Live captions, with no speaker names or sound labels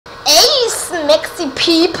mixy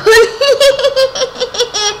people.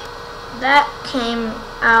 That came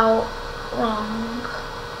out wrong.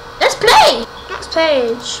 Let's play! Next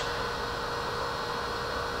page.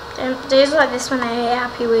 Days like this when I hate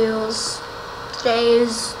Happy Wheels.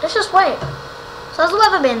 Days. Let's just wait. So how's the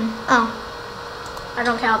weather been? Oh. I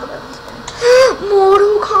don't care how the weather's been.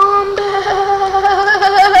 Mortal Kombat!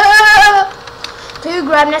 To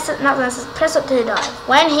grab press up to dive.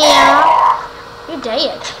 When here, you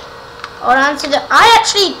dead. Hold on to the. I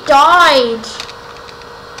actually died.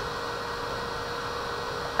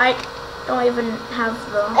 I don't even have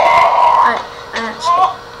the. I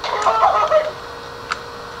actually.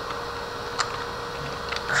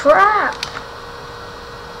 Crap.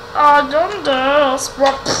 Oh, don't dance.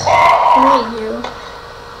 What? You.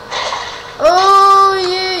 Oh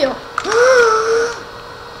yeah.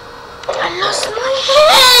 I lost my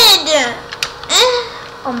head!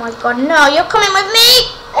 Oh my god, no, you're coming with me!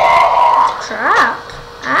 Crap.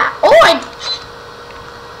 Ah, oh, yeah.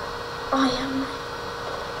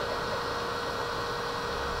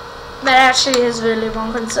 That actually is really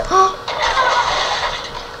wrong.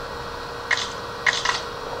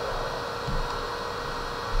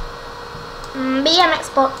 BMX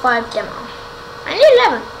Sport 5 demo. I need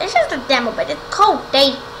 11. It's just a demo, but it's cold,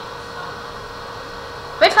 day.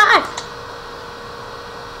 Grade 5.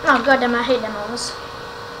 Oh god damn, I hate demos.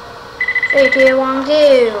 3, 2, 1,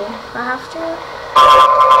 go. I have to.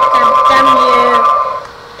 Damn you.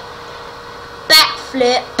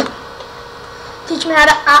 Backflip. Teach me how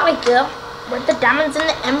to act like girl. With the diamonds and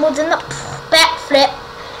the emeralds and the backflip.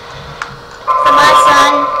 Bye,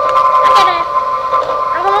 son. I get it.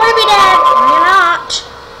 I'm gonna be dead. No, you're not.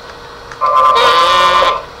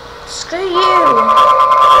 Screw you.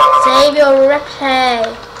 Save your replay.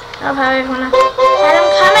 Of how everyone. And I'm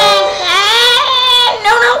coming.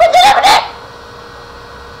 No, what did it?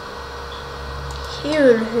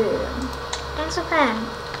 Kill him. Thanks for fan.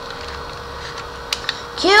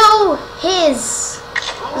 Kill his.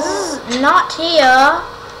 This is not here.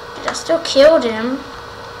 But I still killed him.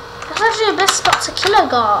 That's actually the best spot to kill a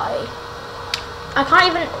guy. I can't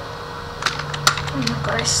even. Oh my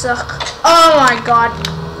god, I suck. Oh my god.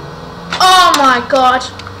 Oh my god.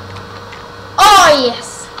 Oh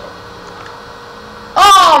yes.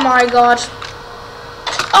 Oh my god.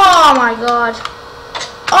 Oh my god.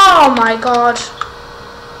 Oh my god.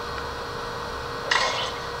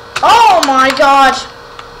 Oh my god.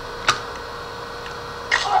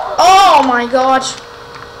 Oh my god.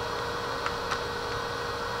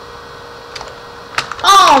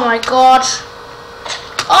 Oh my god.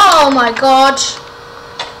 Oh my god.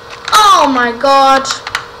 Oh my god.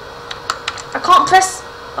 I can't press.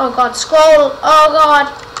 Oh god, scroll. Oh god.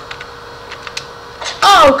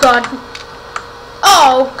 Oh god.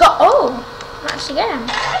 Oh god. Oh, I'm actually getting him.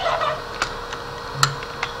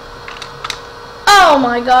 Oh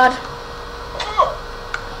my god.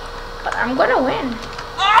 But I'm gonna win.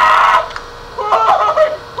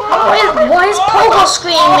 Why is Pogo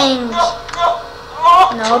screaming?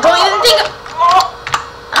 No, don't even think of.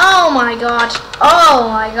 Oh my god. Oh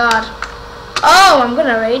my god. Oh, I'm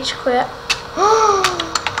gonna rage quit.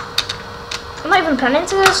 I'm not even planning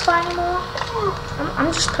to this far anymore.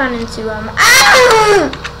 I'm just planning to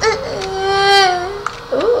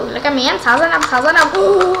ooh, look at me, I'm Tarzan.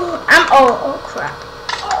 Oh crap.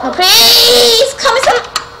 No, please, come with some.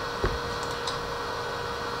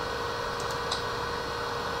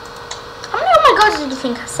 How many oh my god did you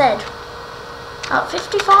think I said?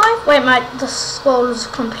 55? Wait, the scroll is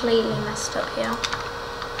completely messed up here.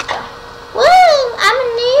 Yeah. Woo, I'm a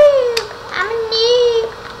noob.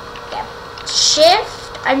 Okay.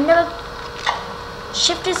 Shift, I've never.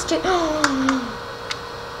 Shift is to.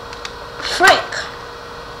 Frick.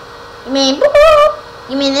 You mean boop, boop.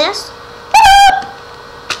 You mean this? Boop.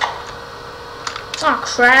 Oh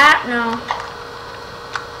crap, no.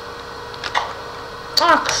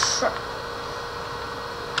 Oh crap.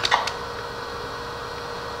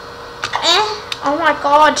 Oh my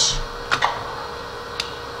god.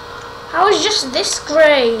 How is just this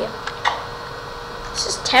great? This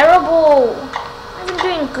is terrible. I'm even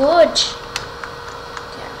doing good.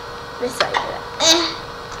 Okay, this side of it.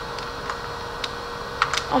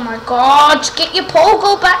 Oh my god, get your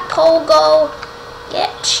Pogo back, Pogo.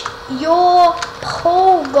 Get your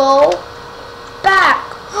Pogo back.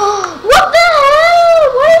 What the hell?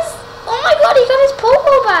 What is... Oh my god, he got his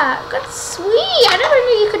Pogo back. That's sweet. I never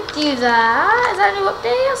knew you could do that. Is that a new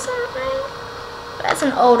update or something? That's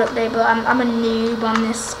an old update, but I'm a noob on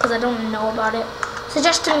this because I don't know about it.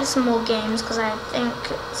 Suggest doing some more games because I think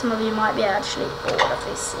some of you might be actually bored of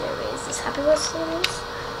this series, this Happy Wheels series.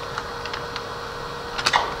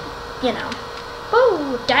 You know.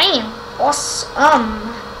 Oh, damn.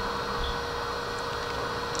 Awesome.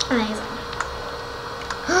 Amazing.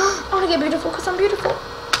 I want to get beautiful because I'm beautiful.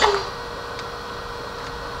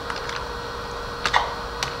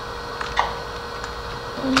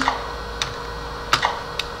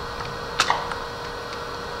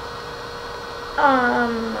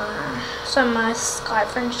 So my Skype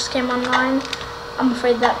friend just came online. I'm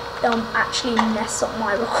afraid that they'll actually mess up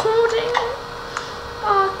my recording.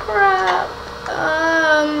 Oh crap.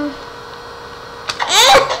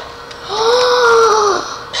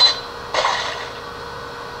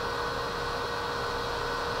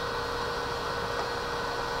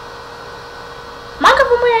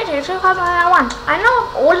 I know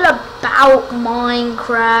all about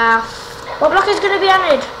Minecraft. What block is going to be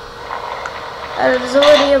added? There's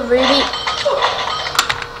already a really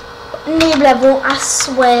noob level. I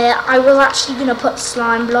swear I was actually going to put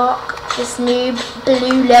slime block. This noob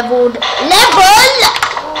blue leveled level,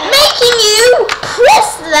 making you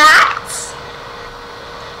press that.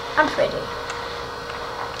 I'm pretty.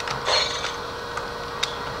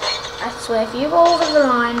 I swear if you go over the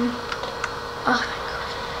line. Oh my god.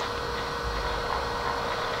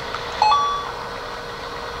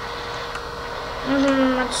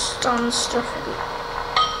 It's done stuff.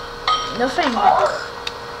 Nothing.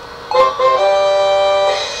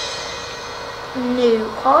 New.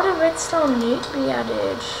 How did redstone nuke be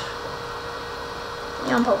added?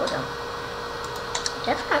 Yeah, I'm probably done.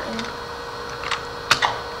 Definitely.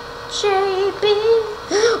 JB,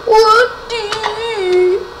 what do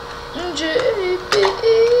you? JB,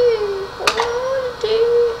 what do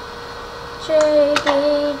you?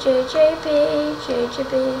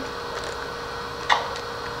 JB.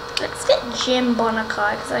 Let's get Jim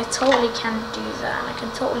Bonakai because I totally can do that, and I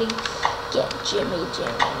can totally get Jimmy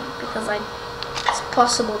because it's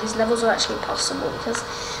possible. These levels are actually possible because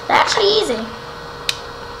they're actually easy,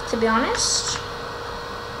 to be honest.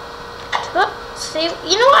 But see,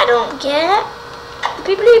 you know what I don't get? The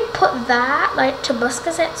people who put that, like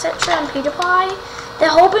Tobuscus, etc., and PewDiePie,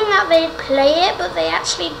 they're hoping that they play it, but they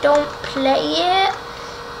actually don't play it.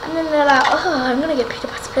 And then they're like, oh, I'm going to get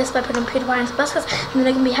PewDiePie to play this by putting PewDiePie into Tobuscus, and then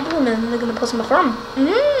they're going to be happy with me, and then they're going to post my from.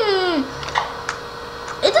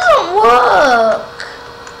 It doesn't work.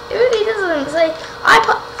 It really doesn't. Say, I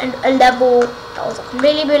put a level that was a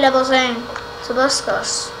completely blue level saying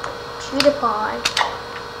Tobuscus, PewDiePie,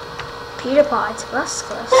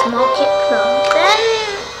 Tobuscus, Market Plug, then,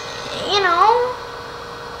 you know,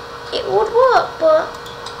 it would work, but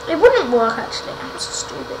it wouldn't work actually. I'm so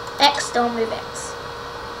stupid. X, don't move X.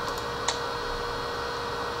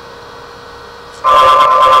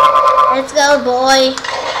 Let's go, boy.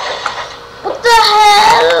 What the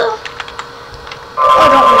hell? Oh,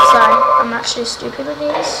 don't move, sorry. I'm actually stupid with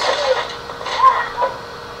these.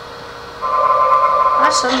 My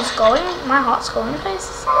sun's going, my heart's going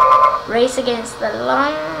places. Race against the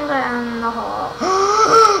lung and the heart.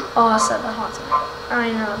 Oh, I said the heart.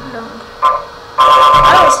 I know, lung.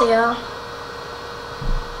 I don't see her.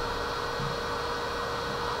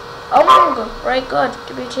 Oh my god, right, good.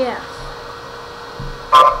 WTF.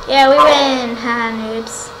 Yeah, we win. Ha,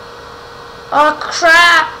 noobs. Oh,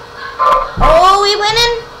 crap. Oh, we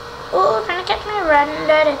winning? Oh, trying to catch me red and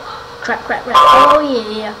dirty. Crap. Oh,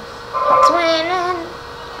 yeah. It's winning.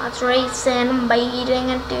 It's racing and beating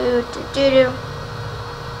and do.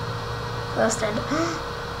 First end.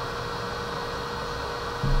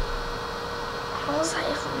 How was that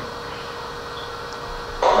even?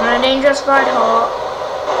 On a dangerous ride hole.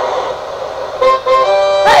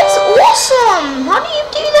 That's awesome! How do you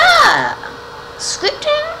do that?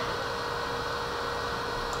 Scripting?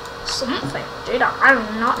 Something, dude, I do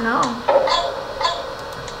not know.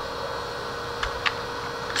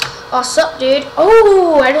 Oh, sup, dude?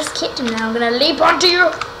 Oh, I just kicked him now. I'm gonna leap onto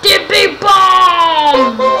your dippy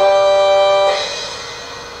bomb!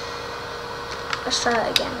 Let's try that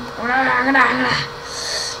again.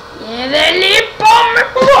 Yeah, they leap on me,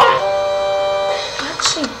 bomb!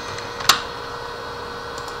 Actually,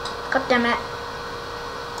 god damn it.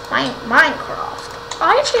 Minecraft.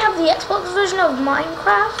 I actually have the Xbox version of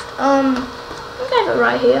Minecraft. I think I have it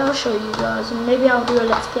right here. I'll show you guys, and maybe I'll do a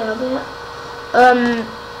let's play of it.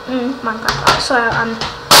 Minecraft. So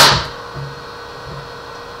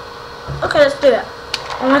okay, let's do it.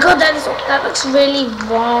 Oh my god, that looks really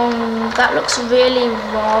wrong. That looks really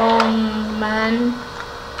wrong, man.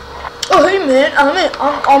 Oh hey man, I'm in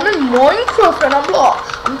Minecraft and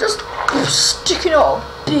I'm just sticking out a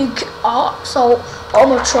big arsehole on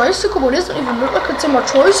my tricycle. It doesn't even look like it's in my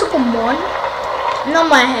tricycle, man. Not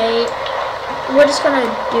my hate. We're just gonna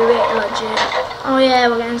do it legit. Oh yeah,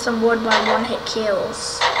 we're getting some wood by one hit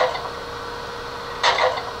kills.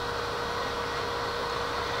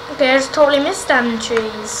 Okay, I just totally missed them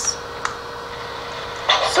trees.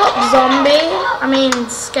 Sup, zombie? I mean,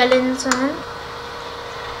 skeleton.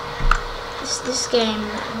 This game,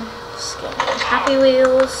 man. This game. Happy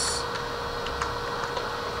Wheels.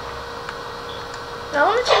 I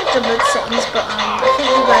want to change the blood settings, but I think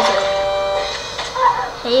you guys will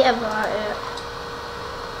hate about it.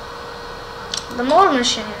 The mold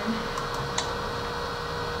machine.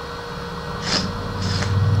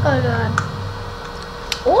 Oh god.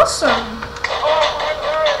 Awesome.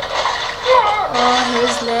 Oh,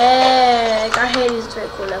 his leg. I hate these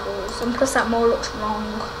vertical levels. And plus that mole looks wrong.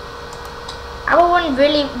 I want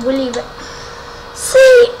Willy. See,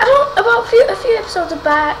 I don't, about a few episodes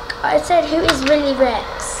back, I said, who is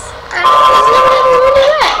willyrex? And there's no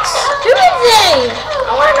willyrex. Who is he?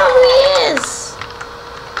 I want to know who he is.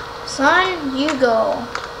 Son, you go.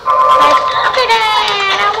 Like, okay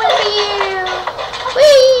then, I want to be you.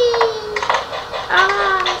 Whee!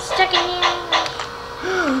 I'm stuck in here.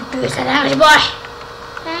 Who's that happy boy?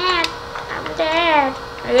 Dad, I'm dead.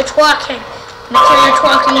 Are you twerking? Look at your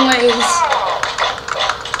twerking ways.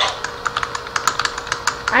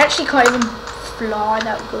 I actually can't even fly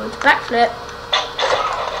that good. Backflip.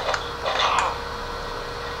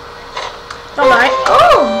 Alright.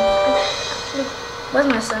 Oh! Where's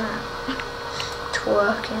my son at?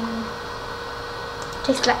 Twerking.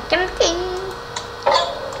 Tastes like anything.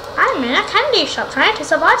 I'm in a candy shop trying to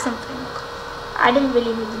survive something. I didn't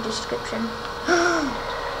really read the description.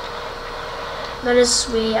 That is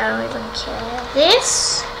sweet. I don't even care.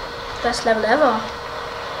 This? Best level ever.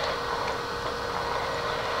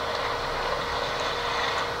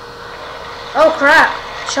 Oh crap,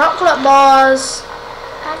 chocolate bars.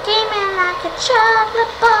 I came in like a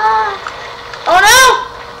chocolate bar. Oh no!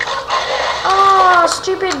 Oh,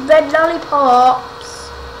 stupid red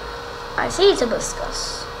lollipops. I see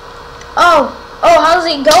Tobuscus. Oh, how's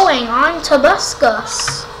it going? I'm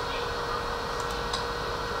Tobuscus.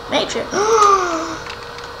 Matrix.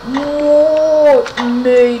 More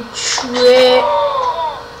Matrix.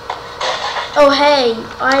 Oh hey,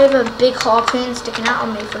 I have a big harpoon sticking out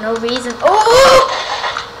on me for no reason. Oh!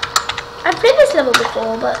 I've played this level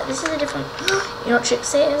before, but this is a different... You know what trick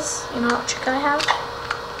it is? You know what trick I have?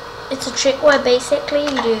 It's a trick where basically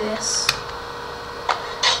you do this.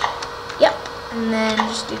 Yep. And then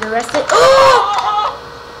just do the rest of it. Oh!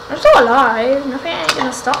 I'm still alive. Nothing ain't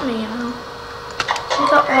gonna stop me, you know. I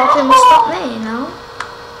think a harpoon will stop me, you know.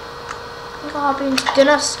 I think a harpoon's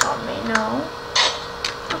gonna stop me, no.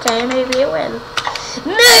 Okay, maybe it will.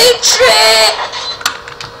 Matrix!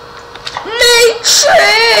 Matrix!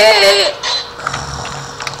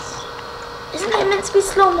 Isn't it meant to be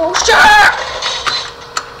slow motion?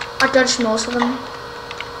 I dodged most of them.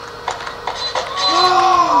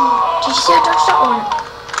 Did you see I dodged that one?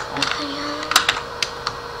 Oh yeah.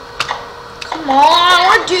 Come on, I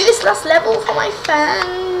want to do this last level for my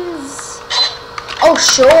fans. Oh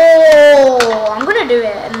sure, I'm gonna do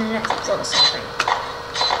it in the next episode or something.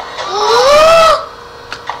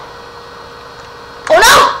 Oh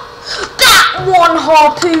no! That one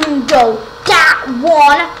harpoon though! That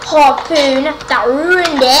one harpoon that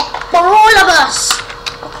ruined it for all of us!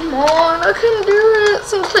 Oh come on, I can do it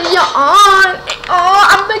simply you're on! Oh,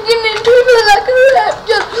 I'm beginning to feel like a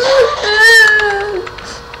raptor!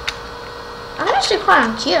 I'm actually quite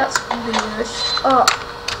on cute, that's weird. Oh.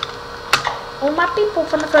 All my people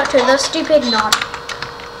from the photo, the stupid nod.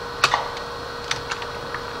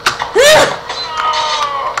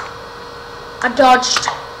 I dodged.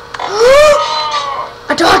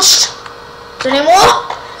 I dodged. Is there any more?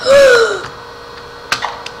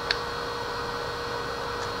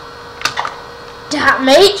 That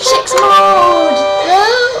Matrix mode.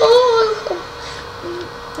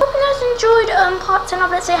 Hope you guys enjoyed part 10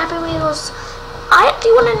 of Let's Say Happy Wheels. I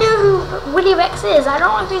actually want to know who willyrex is. I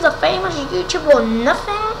don't know if he's a famous YouTuber or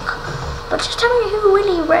nothing. But just tell me who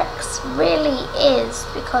willyrex really is,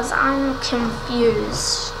 because I'm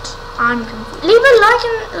confused. Leave a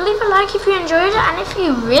like if you enjoyed it, and if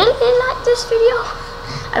you really like this video,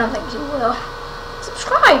 I don't think you will,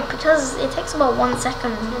 subscribe, because it takes about 1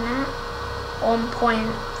 second, you know,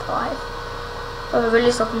 1.5. But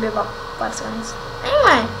really, so it can be about 5 seconds.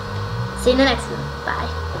 Anyway, see you in the next one. Bye.